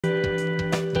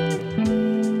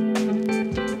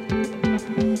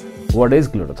What is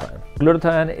glutathione?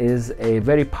 Glutathione is a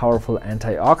very powerful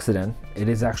antioxidant. It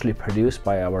is actually produced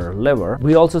by our liver.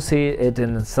 We also see it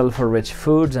in sulfur-rich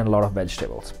foods and a lot of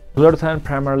vegetables. Glutathione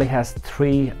primarily has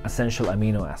 3 essential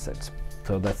amino acids.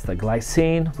 So that's the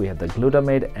glycine, we have the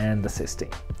glutamate, and the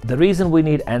cysteine. The reason we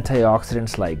need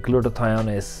antioxidants like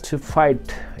glutathione is to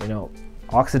fight,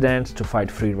 oxidants, to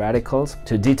fight free radicals,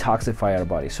 to detoxify our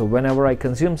body. So whenever I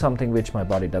consume something which my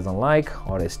body doesn't like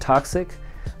or is toxic,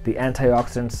 the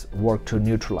antioxidants work to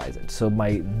neutralize it, so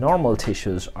my normal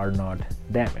tissues are not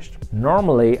damaged.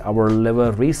 Normally, our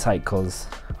liver recycles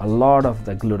a lot of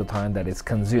the glutathione that is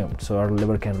consumed, so our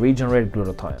liver can regenerate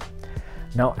glutathione.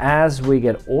 Now, as we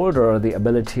get older, the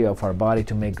ability of our body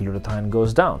to make glutathione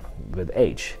goes down with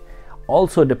age.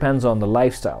 Also depends on the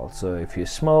lifestyle. So if you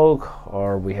smoke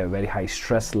or we have very high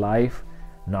stress life,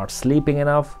 not sleeping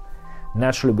enough,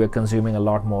 naturally we're consuming a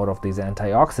lot more of these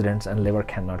antioxidants and liver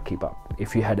cannot keep up.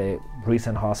 If you had a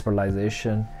recent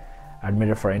hospitalization,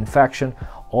 admitted for infection,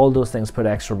 all those things put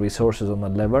extra resources on the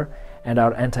liver and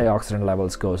our antioxidant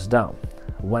levels goes down.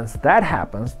 Once that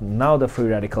happens, now the free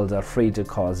radicals are free to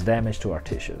cause damage to our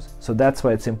tissues. So that's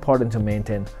why it's important to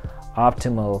maintain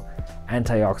optimal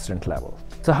antioxidant level.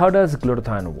 So how does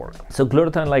glutathione work? So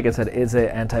glutathione, like I said, is an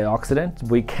antioxidant.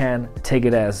 We can take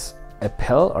it as a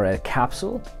pill or a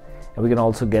capsule, and we can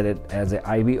also get it as an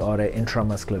IV or an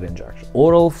intramuscular injection.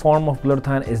 Oral form of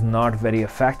glutathione is not very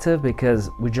effective because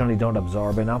we generally don't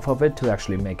absorb enough of it to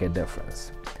actually make a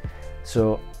difference.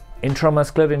 So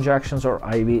intramuscular injections or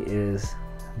IV is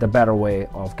the better way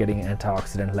of getting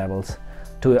antioxidant levels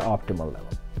to an optimal level.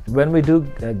 When we do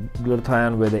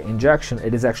glutathione with an injection,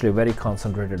 it is actually a very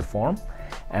concentrated form,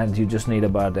 and you just need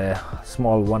about a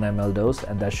small 1 ml dose,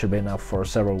 and that should be enough for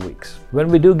several weeks. When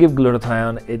we do give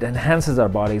glutathione, it enhances our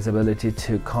body's ability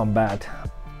to combat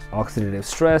oxidative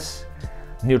stress,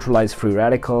 neutralize free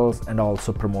radicals, and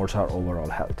also promotes our overall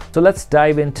health. So let's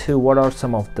dive into what are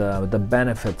some of the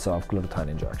benefits of glutathione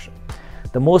injection.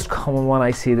 The most common one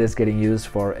I see this getting used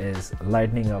for is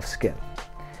lightening of skin.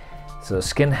 So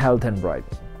skin health and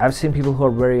brightening. I've seen people who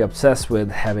are very obsessed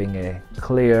with having a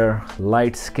clear,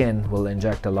 light skin will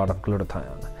inject a lot of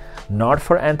glutathione. Not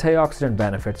for antioxidant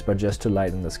benefits, but just to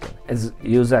lighten the skin. Its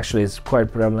use actually is quite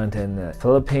prevalent in the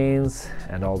Philippines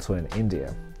and also in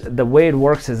India. The way it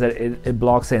works is that it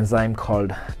blocks an enzyme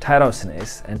called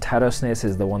tyrosinase, and tyrosinase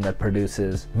is the one that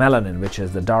produces melanin, which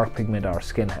is the dark pigment our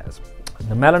skin has.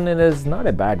 The melanin is not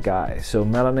a bad guy, so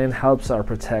melanin helps our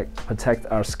protect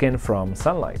our skin from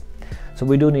sunlight. So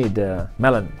we do need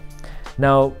melanin.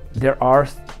 Now, there are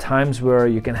times where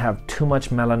you can have too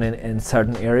much melanin in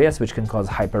certain areas, which can cause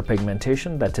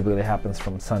hyperpigmentation. That typically happens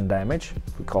from sun damage.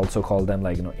 We also call them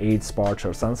age spots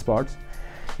or sunspots.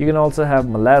 You can also have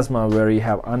melasma, where you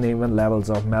have uneven levels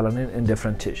of melanin in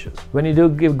different tissues. When you do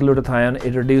give glutathione,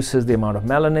 it reduces the amount of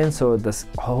melanin, so this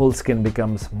whole skin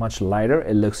becomes much lighter.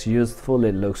 It looks youthful,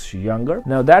 it looks younger.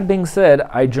 Now, that being said,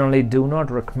 I generally do not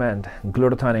recommend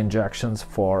glutathione injections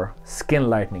for skin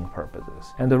lightening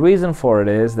purposes. And the reason for it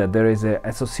is that there is an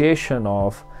association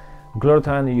of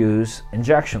glutathione use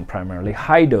injection, primarily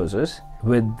high doses,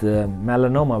 with the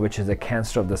melanoma, which is a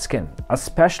cancer of the skin.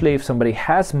 Especially if somebody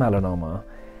has melanoma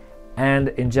and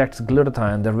injects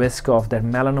glutathione, the risk of that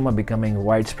melanoma becoming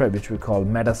widespread, which we call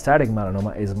metastatic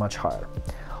melanoma, is much higher.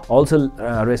 Also,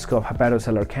 risk of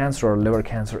hepatocellular cancer or liver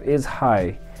cancer is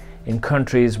high in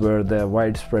countries where the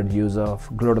widespread use of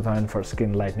glutathione for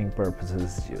skin lightening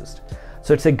purposes is used.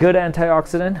 So it's a good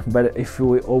antioxidant, but if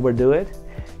we overdo it,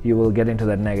 you will get into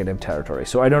that negative territory.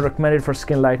 So I don't recommend it for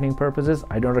skin lightening purposes.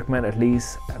 I don't recommend at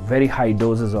least very high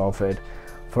doses of it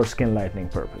for skin lightening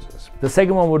purposes. The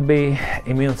second one would be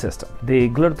immune system. The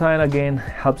glutathione again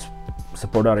helps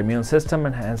support our immune system,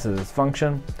 enhances its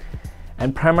function,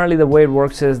 and primarily the way it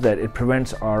works is that it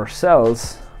prevents our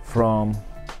cells from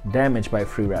damage by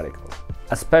free radicals.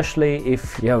 Especially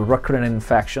if you have recurrent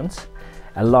infections,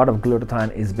 a lot of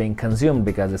glutathione is being consumed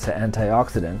because it's an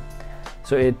antioxidant.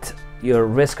 So your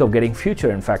risk of getting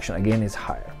future infection again is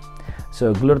higher.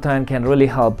 So glutathione can really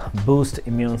help boost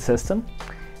immune system.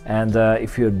 And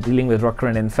if you're dealing with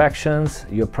recurrent infections,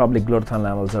 your probably glutathione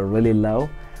levels are really low.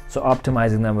 So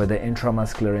optimizing them with an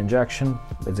intramuscular injection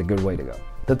is a good way to go.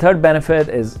 The third benefit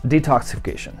is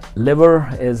detoxification. Liver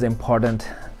is important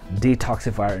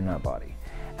detoxifier in our body,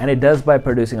 and it does by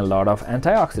producing a lot of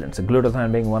antioxidants, so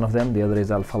glutathione being one of them. The other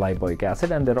is alpha lipoic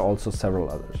acid, and there are also several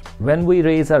others. When we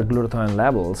raise our glutathione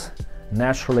levels,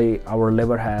 naturally our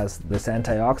liver has this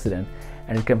antioxidant,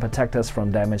 and it can protect us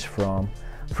from damage from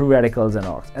free radicals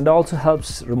and also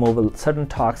helps remove certain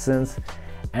toxins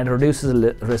and reduces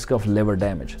the risk of liver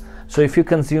damage. So if you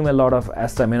consume a lot of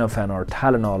acetaminophen or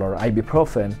Tylenol or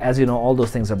ibuprofen, as you know, all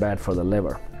those things are bad for the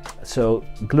liver. So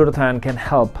glutathione can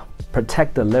help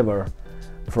protect the liver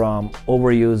from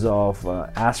overuse of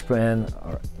aspirin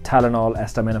or Tylenol,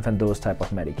 acetaminophen, those type of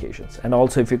medications. And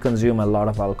also if you consume a lot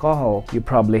of alcohol, you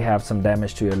probably have some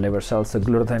damage to your liver cells, so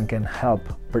glutathione can help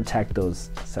protect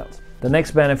those cells. The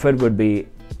next benefit would be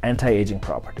anti-aging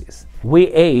properties. We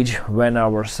age when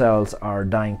our cells are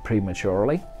dying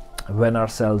prematurely, when our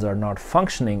cells are not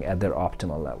functioning at their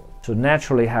optimal level. So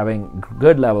naturally having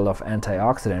good level of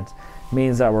antioxidants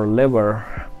means our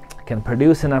liver can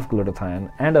produce enough glutathione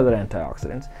and other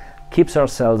antioxidants, keeps our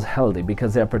cells healthy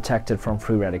because they are protected from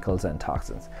free radicals and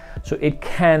toxins. So it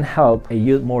can help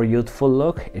a more youthful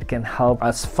look, it can help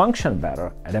us function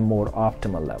better at a more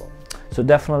optimal level. So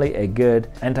definitely a good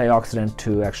antioxidant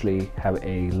to actually have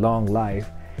a long life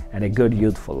and a good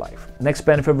youthful life. Next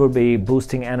benefit would be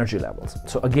boosting energy levels.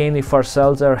 So again, if our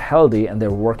cells are healthy and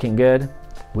they're working good,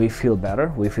 we feel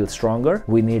better, we feel stronger,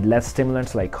 we need less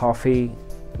stimulants like coffee,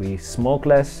 we smoke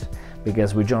less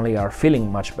because we generally are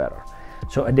feeling much better.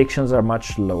 So addictions are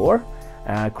much lower.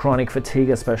 Chronic fatigue,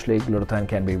 especially glutathione,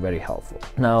 can be very helpful.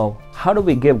 Now, how do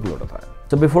we give glutathione?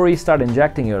 So before you start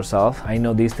injecting yourself, I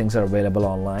know these things are available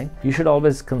online. You should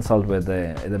always consult with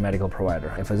the medical provider.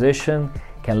 A physician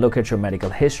can look at your medical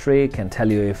history, can tell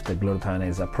you if the glutathione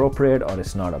is appropriate or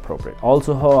it's not appropriate.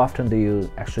 Also, how often do you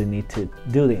actually need to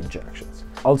do the injections?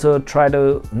 Also, try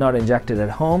to not inject it at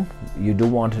home. You do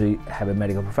want to have a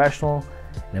medical professional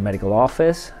in a medical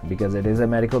office because it is a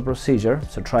medical procedure.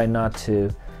 So try not to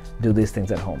do these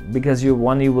things at home because you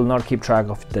will not keep track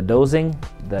of the dosing.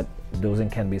 That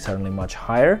dosing can be certainly much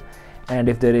higher. And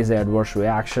if there is an adverse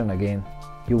reaction, again,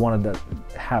 you want to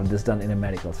have this done in a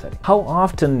medical setting. How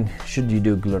often should you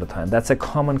do glutathione? That's a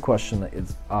common question that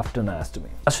is often asked to me.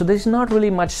 So there's not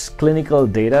really much clinical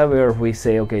data where we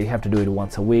say, okay, you have to do it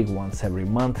once a week, once every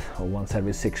month, or once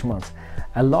every 6 months.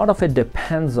 A lot of it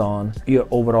depends on your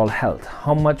overall health.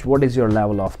 What is your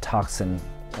level of toxin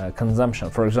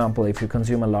consumption? For example, if you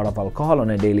consume a lot of alcohol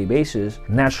on a daily basis,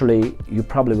 naturally you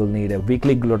probably will need a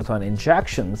weekly glutathione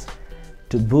injections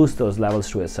to boost those levels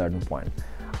to a certain point.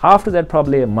 After that,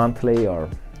 probably a monthly or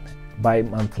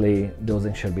bi-monthly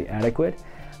dosing should be adequate.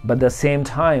 But at the same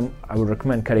time, I would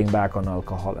recommend cutting back on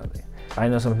alcohol. I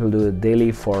know some people do it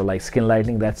daily for like skin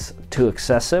lightening. That's too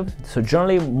excessive. So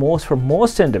generally, for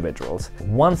most individuals,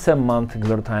 once a month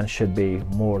glutathione should be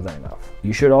more than enough.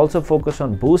 You should also focus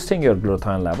on boosting your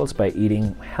glutathione levels by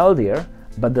eating healthier,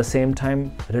 but at the same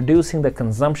time reducing the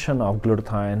consumption of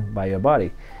glutathione by your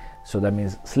body. So that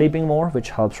means sleeping more,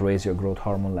 which helps raise your growth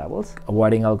hormone levels,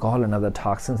 avoiding alcohol and other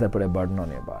toxins that put a burden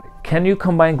on your body. Can you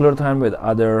combine glutathione with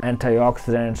other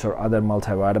antioxidants or other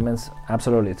multivitamins?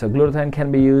 Absolutely. So glutathione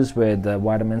can be used with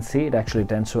vitamin C. It actually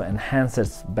tends to enhance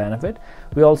its benefit.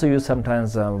 We also use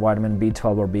sometimes vitamin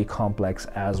B12 or B complex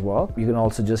as well. You can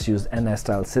also just use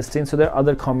N-acetylcysteine. So there are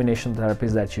other combination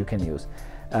therapies that you can use.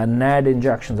 NAD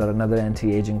injections are another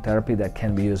anti-aging therapy that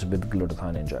can be used with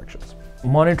glutathione injections.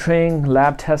 Monitoring,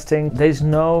 lab testing, there's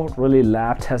no really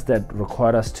lab test that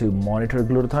require us to monitor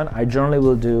glutathione. I generally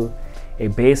will do a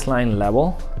baseline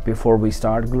level before we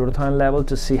start glutathione level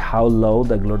to see how low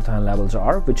the glutathione levels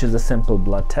are, which is a simple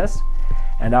blood test.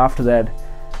 And after that,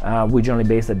 we generally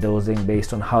base the dosing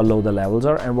based on how low the levels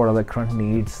are and what are the current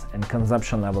needs and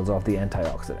consumption levels of the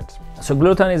antioxidants. So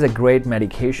glutathione is a great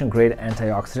medication, great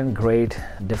antioxidant, great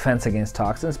defense against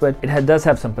toxins, but it does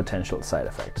have some potential side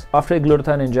effects. After a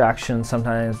glutathione injection,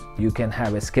 sometimes you can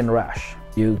have a skin rash.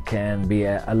 You can be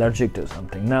allergic to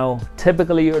something. Now,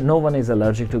 typically no one is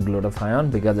allergic to glutathione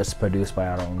because it's produced by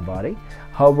our own body.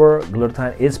 However,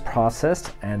 glutathione is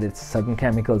processed and certain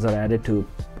chemicals are added to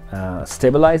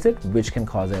stabilize it, which can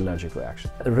cause an allergic reaction.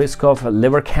 The risk of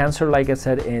liver cancer, like I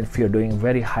said, if you're doing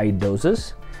very high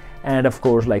doses, and of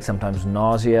course, like sometimes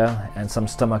nausea and some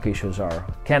stomach issues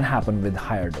can happen with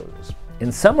higher doses.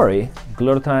 In summary,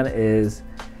 glutathione is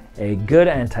a good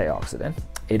antioxidant.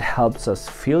 It helps us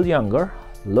feel younger,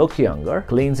 look younger,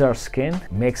 cleans our skin,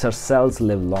 makes our cells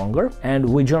live longer, and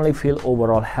we generally feel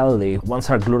overall healthy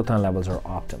once our glutathione levels are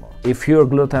optimal. If your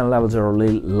glutathione levels are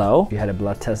really low, you had a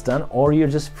blood test done, or you're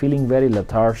just feeling very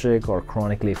lethargic or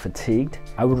chronically fatigued,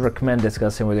 I would recommend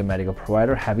discussing with your medical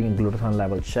provider, having glutathione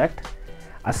level checked,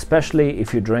 especially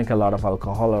if you drink a lot of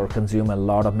alcohol or consume a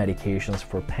lot of medications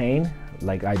for pain,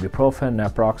 like ibuprofen,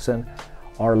 naproxen,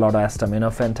 or a lot of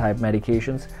acetaminophen type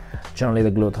medications. Generally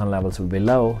the glutathione levels will be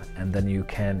low, and then you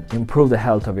can improve the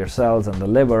health of your cells and the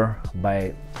liver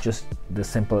by just the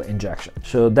simple injection.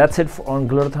 So that's it on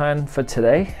glutathione for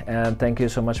today, and thank you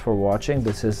so much for watching.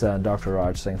 This is Dr.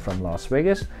 Raj Singh from Las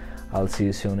Vegas. I'll see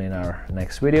you soon in our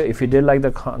next video. If you did like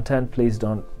the content, please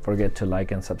don't forget to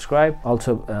like and subscribe.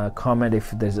 Also comment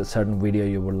if there's a certain video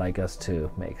you would like us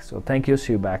to make. So thank you.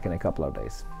 See you back in a couple of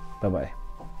days. Bye bye.